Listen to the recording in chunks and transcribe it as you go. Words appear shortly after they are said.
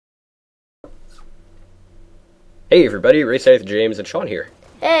Hey everybody, Rascythe James and Sean here.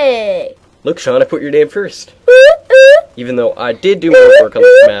 Hey! Look, Sean, I put your name first. Even though I did do more work on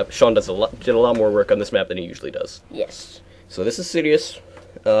this map, Sean did a lot more work on this map than he usually does. Yes. So this is Citius,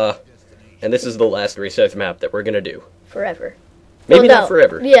 and this is the last Rascythe map that we're gonna do. Forever. Maybe not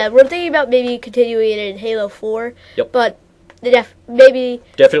forever. Yeah, we're thinking about maybe continuing it in Halo 4. Yep. But maybe...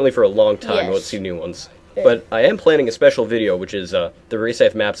 Definitely for a long time, Yes. we'll see new ones. But I am planning a special video, which is the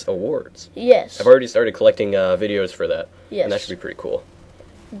Rascythe Maps Awards. Yes. I've already started collecting videos for that. Yes. And that should be pretty cool.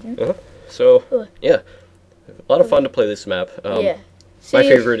 So, yeah. A lot of fun to play this map. Yeah. My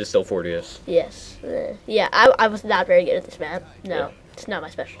favorite is still 4DS. Yes. Yeah, I was not very good at this map. No, Yeah. it's not my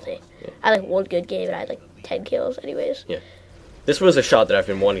specialty. Yeah. I like one good game and I had like 10 kills anyways. Yeah. This was a shot that I've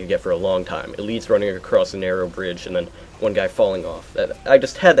been wanting to get for a long time. Elites running across a narrow bridge and then one guy falling off. I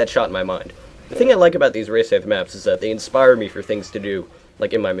just had that shot in my mind. The thing I like about these Rascythe maps is that they inspire me for things to do,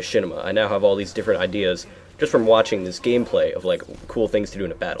 like in my machinima. I now have all these different ideas just from watching this gameplay of like cool things to do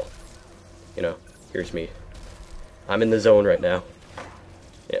in a battle. You know, here's me. I'm in the zone right now.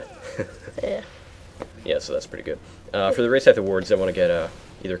 Yeah. Yeah. Yeah, so that's pretty good. For the Rascythe Awards, I want to get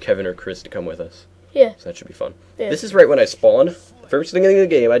either Kevin or Chris to come with us. Yeah. So that should be fun. Yeah. This is right when I spawn. The first thing in the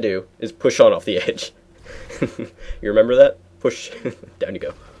game I do is push Sean off the edge. You remember that? Push. Down you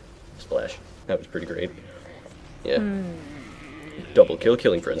go. Splash. That was pretty great. Yeah. Double kill,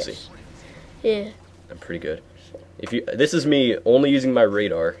 killing frenzy. Yes. Yeah. I'm pretty good. This is me only using my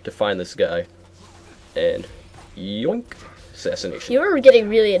radar to find this guy, and yoink, assassination. You were getting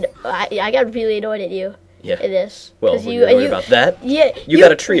really... I got really annoyed at you. Yeah. In this. Well, you worried about that? Yeah. You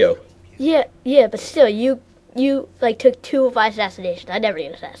got a trio. Yeah, but still, you like took 2 of my assassinations. I never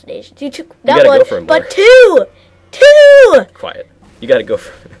did assassinations. You took You not gotta one, go for more. but 2. 2. Quiet. You gotta go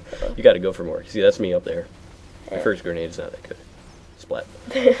for. You gotta go for more. See, that's me up there. My first grenade is not that good. Splat.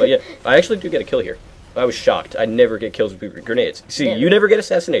 But yeah, I actually do get a kill here. I was shocked. I never get kills with grenades. See, Yeah. you never get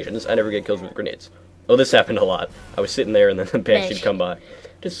assassinations. I never get kills with grenades. Oh, this happened a lot. I was sitting there, and then the Banshee would come by,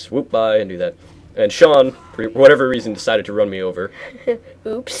 just swoop by and do that. And Sean, for whatever reason, decided to run me over.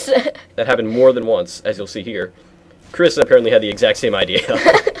 Oops. That happened more than once, as you'll see here. Chris apparently had the exact same idea,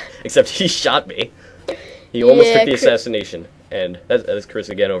 except he shot me. He almost took the assassination, and that's Chris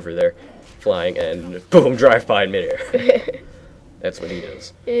again over there, flying, and boom, drive by in midair. That's what he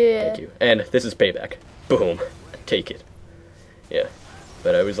does. Yeah. Thank you. And this is payback. Boom. Take it. Yeah.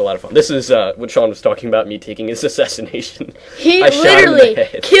 But it was a lot of fun. This is what Sean was talking about, me taking his assassination. He I shot him in literally the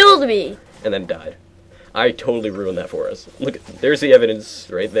head killed me. and then died. I totally ruined that for us. Look, there's the evidence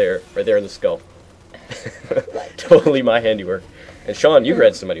right there in the skull. Totally my handiwork. And Sean, you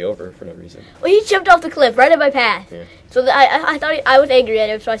ran somebody over for no reason. Well, he jumped off the cliff right in my path. Yeah. So I thought I was angry at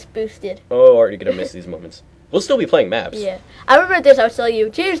him, so I boosted. Oh, aren't you gonna miss these moments? We'll still be playing maps. Yeah. I remember at this, I was telling you,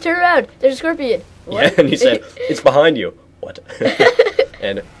 James, turn around. There's a scorpion. What? Yeah, and you said, it's behind you. What?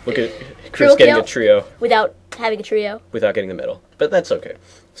 And look at Chris Triple getting kill? a trio Without having a trio. without getting the medal. But that's okay.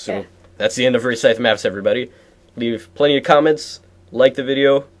 So Okay. that's the end of Rascythe Maps, everybody. Leave plenty of comments, like the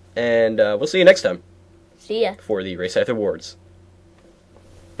video, and we'll see you next time See ya. for the Rascythe Awards.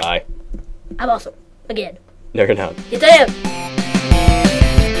 Bye. I'm awesome. Again. No, you're not. Yes, I am.